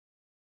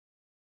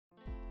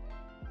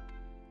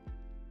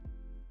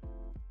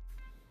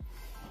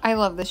I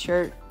love this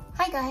shirt.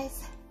 Hi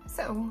guys.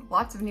 So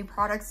lots of new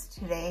products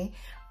today.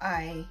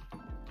 I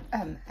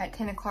at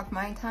 10 o'clock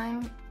my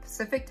time,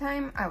 Pacific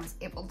time, I was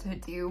able to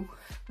do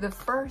the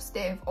first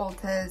day of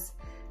Ulta's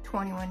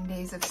 21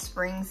 days of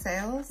spring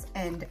sales,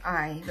 and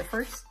I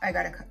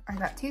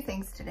got two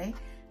things today,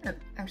 or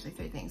actually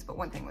three things, but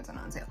one thing wasn't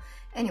on sale.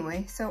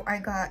 Anyway, so I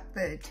got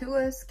the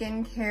Tula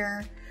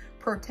Skincare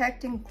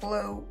Protect and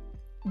Glow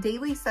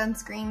Daily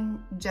Sunscreen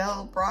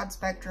Gel Broad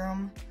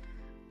Spectrum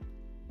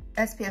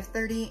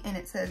SPF30, and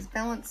it says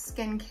balanced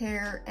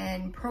skincare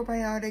and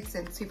probiotics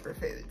and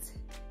superfoods.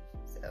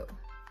 So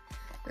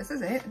this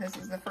is it. This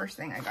is the first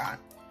thing I got.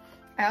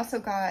 I also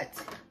got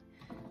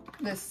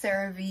the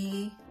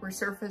CeraVe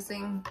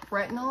resurfacing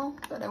retinol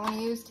that I want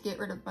to use to get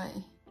rid of my,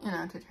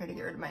 to try to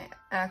get rid of my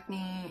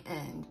acne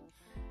and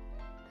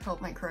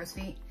help my crow's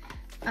feet.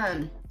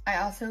 I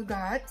also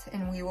got,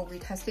 and we will be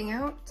testing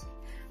out,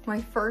 my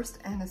first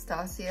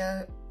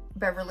Anastasia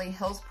Beverly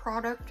Hills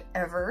product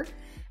ever,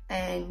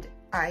 and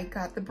I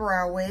got the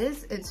Brow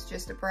Wiz. It's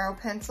just a brow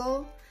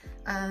pencil.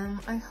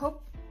 I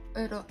hope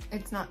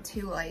it's not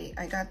too light.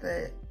 I got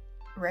the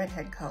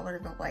redhead color,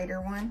 the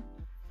lighter one.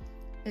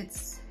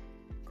 It's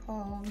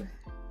called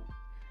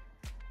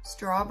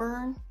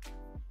Strawburn,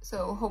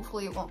 so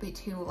hopefully it won't be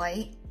too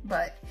light,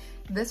 but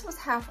this was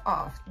half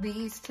off.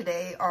 These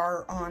today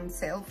are on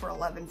sale for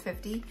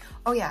 $11.50.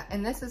 Oh yeah,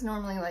 and this is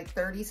normally like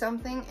 30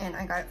 something, and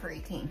I got it for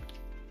 18.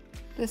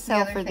 The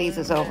sale for these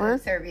is over,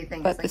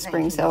 but the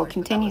spring sale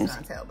continues.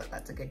 On sale, but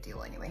that's a good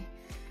deal anyway.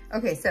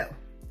 Okay, so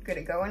I'm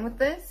gonna go in with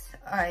this.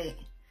 I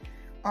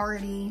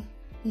already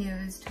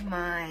used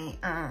my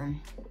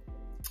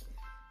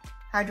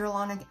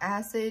hyaluronic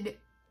acid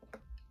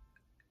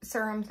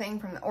serum thing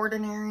from the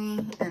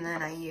Ordinary, and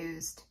then I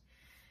used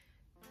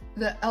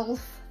the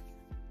e.l.f.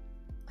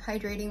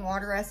 hydrating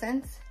water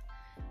essence,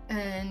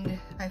 and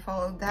I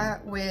followed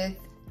that with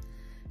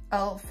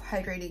e.l.f.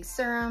 hydrating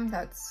serum.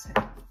 That's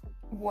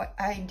what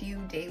I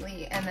do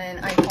daily. And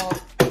then I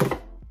followed,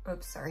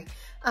 oops, sorry.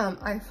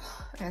 I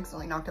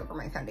accidentally knocked over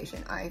my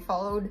foundation. I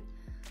followed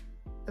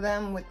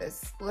them with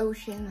this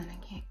lotion, and I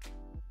can't,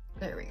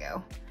 there we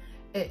go.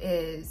 It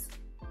is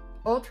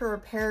Ultra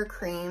Repair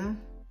Cream,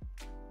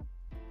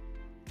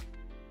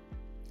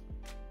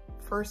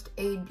 First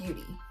Aide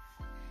Beauty.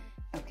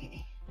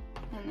 Okay,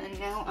 and then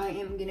now I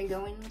am gonna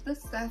go in with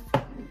this stuff,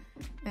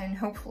 and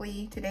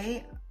hopefully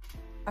today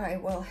I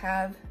will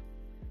have,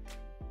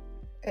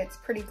 it's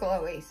pretty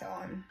glowy, so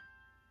I'm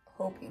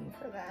hoping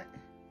for that.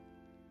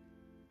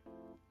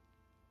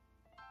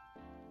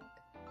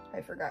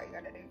 I forgot you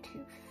gotta do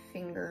 2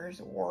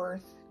 fingers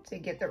worth to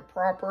get the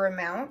proper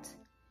amount.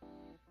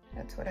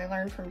 That's what I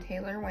learned from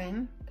Taylor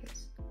Wynn,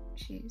 because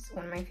she's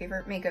one of my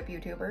favorite makeup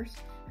YouTubers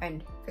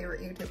and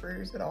favorite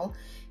YouTubers at all.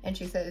 And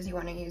she says you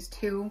want to use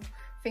 2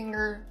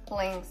 finger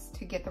lengths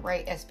to get the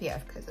right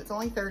SPF, because it's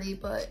only 30,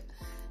 but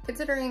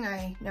considering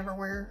I never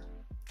wear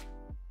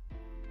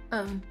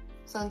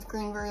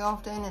sunscreen very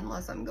often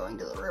unless I'm going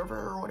to the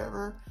river or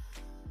whatever,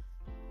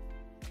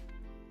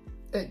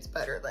 it's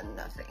better than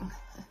nothing.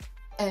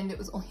 And it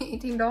was only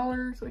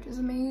 $18, which is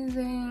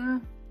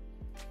amazing.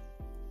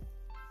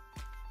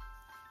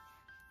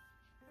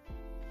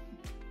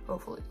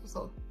 Hopefully this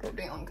will go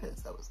down,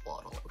 because that was a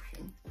lot of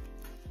lotion.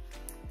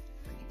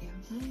 Bring it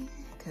down here,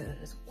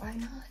 because why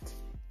not?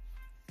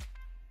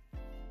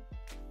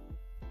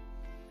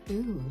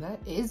 Ooh, that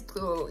is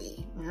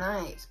glowy.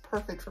 Nice.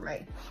 Perfect for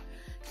my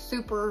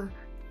super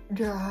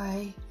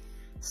dry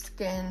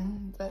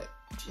skin that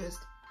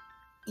just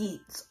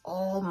eats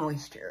all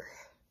moisture.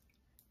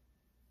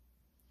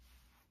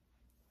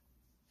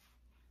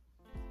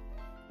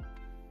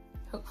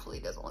 Hopefully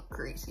it doesn't look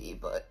greasy,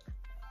 but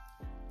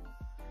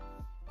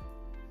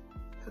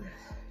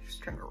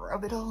just trying to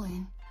rub it all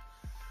in.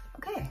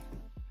 Okay.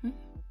 Well,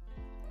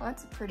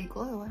 that's a pretty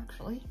glow,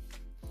 actually.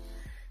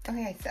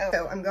 Okay,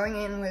 so I'm going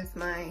in with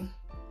my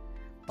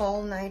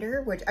All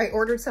Nighter, which I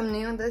ordered some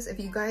new of this. If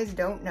you guys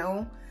don't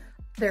know,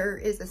 there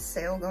is a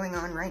sale going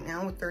on right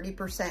now with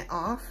 30%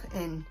 off,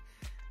 and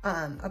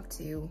up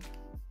to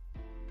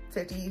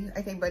 50,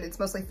 I think, but it's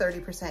mostly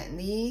 30%. And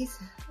these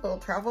little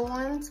travel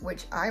ones,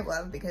 which I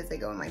love because they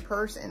go in my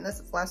purse, and this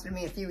has lasted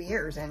me a few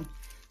years and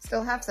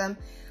still have some,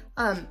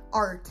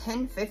 are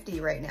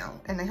 $10.50 right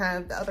now. And they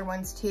have the other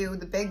ones too.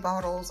 The big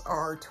bottles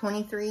are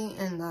 $23,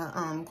 and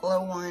the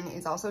glow one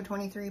is also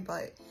 $23,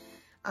 but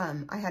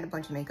I had a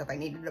bunch of makeup I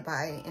needed to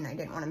buy, and I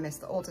didn't want to miss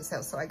the Ulta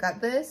sale, so I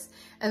got this.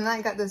 And then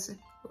I got this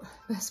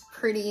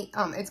pretty,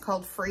 it's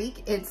called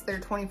Freak. It's their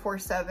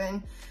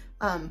 24/7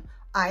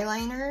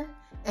 eyeliner,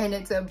 and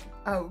it's a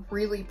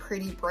really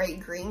pretty bright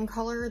green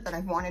color that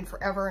I've wanted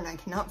forever, and I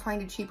cannot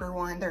find a cheaper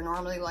one. They're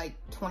normally like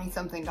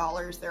 20-something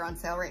dollars. They're on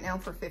sale right now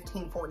for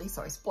 $15.40,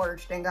 so I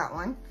splurged and got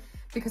one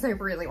because I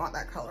really want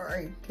that color.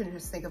 I can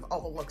just think of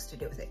all the looks to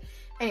do with it.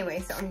 Anyway,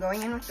 so I'm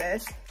going in with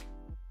this.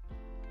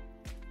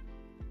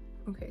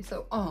 Okay,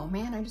 so, oh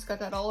man, I just got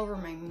that all over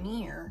my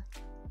mirror.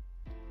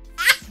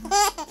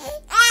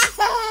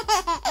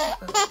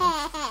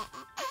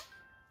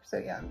 So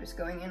yeah, I'm just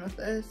going in with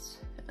this,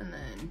 and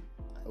then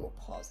I will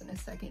pause in a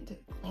second to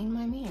clean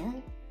my mirror.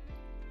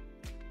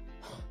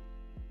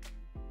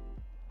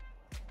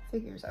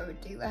 Figures I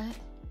would do that.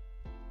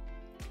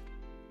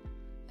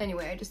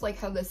 Anyway, I just like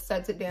how this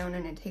sets it down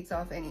and it takes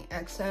off any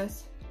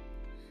excess,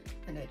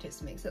 and it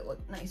just makes it look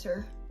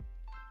nicer.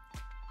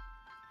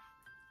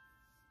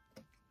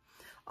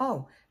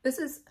 Oh, this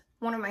is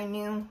one of my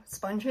new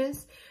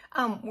sponges.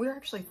 We were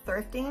actually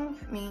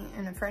thrifting, me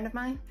and a friend of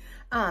mine,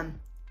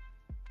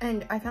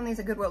 and I found these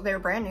at Goodwill. They were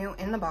brand new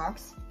in the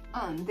box.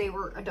 They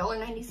were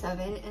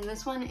 $1.97, and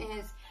this one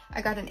is,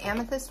 I got an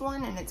amethyst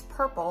one, and it's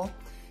purple,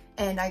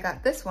 and I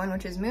got this one,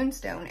 which is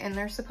moonstone, and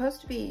they're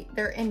supposed to be,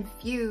 they're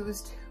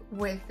infused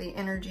with the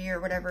energy or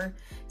whatever.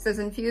 It says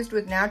infused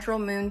with natural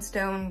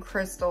moonstone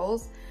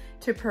crystals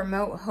to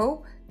promote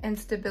hope and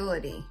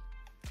stability.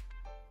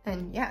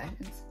 And yeah,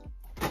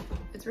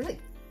 it's really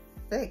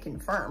thick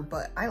and firm,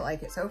 but I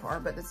like it so far,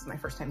 but this is my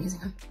first time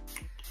using them.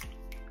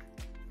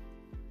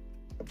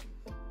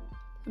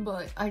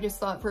 But I just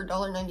thought for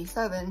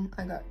 $1.97,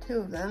 I got 2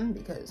 of them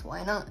because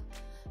why not?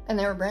 And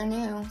they were brand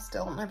new,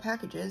 still in their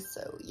packages,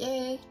 so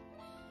yay.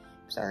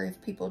 Sorry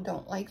if people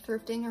don't like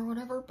thrifting or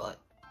whatever, but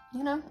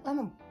you know,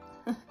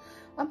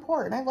 I'm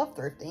poor and I love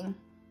thrifting.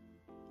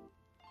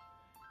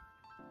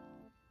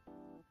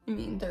 I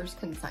mean, there's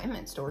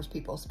consignment stores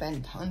people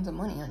spend tons of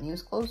money on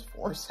used clothes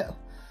for, so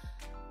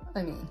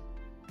I mean,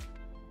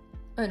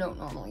 I don't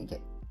normally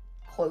get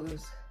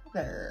clothes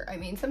there. I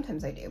mean,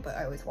 sometimes I do, but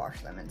I always wash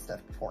them and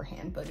stuff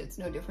beforehand, but it's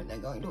no different than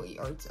going to a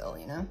yard sale,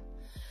 you know?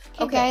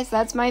 Okay, guys,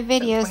 that's my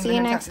video. See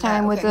you next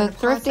time with a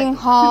thrifting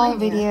haul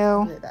video.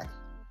 I'll be right back.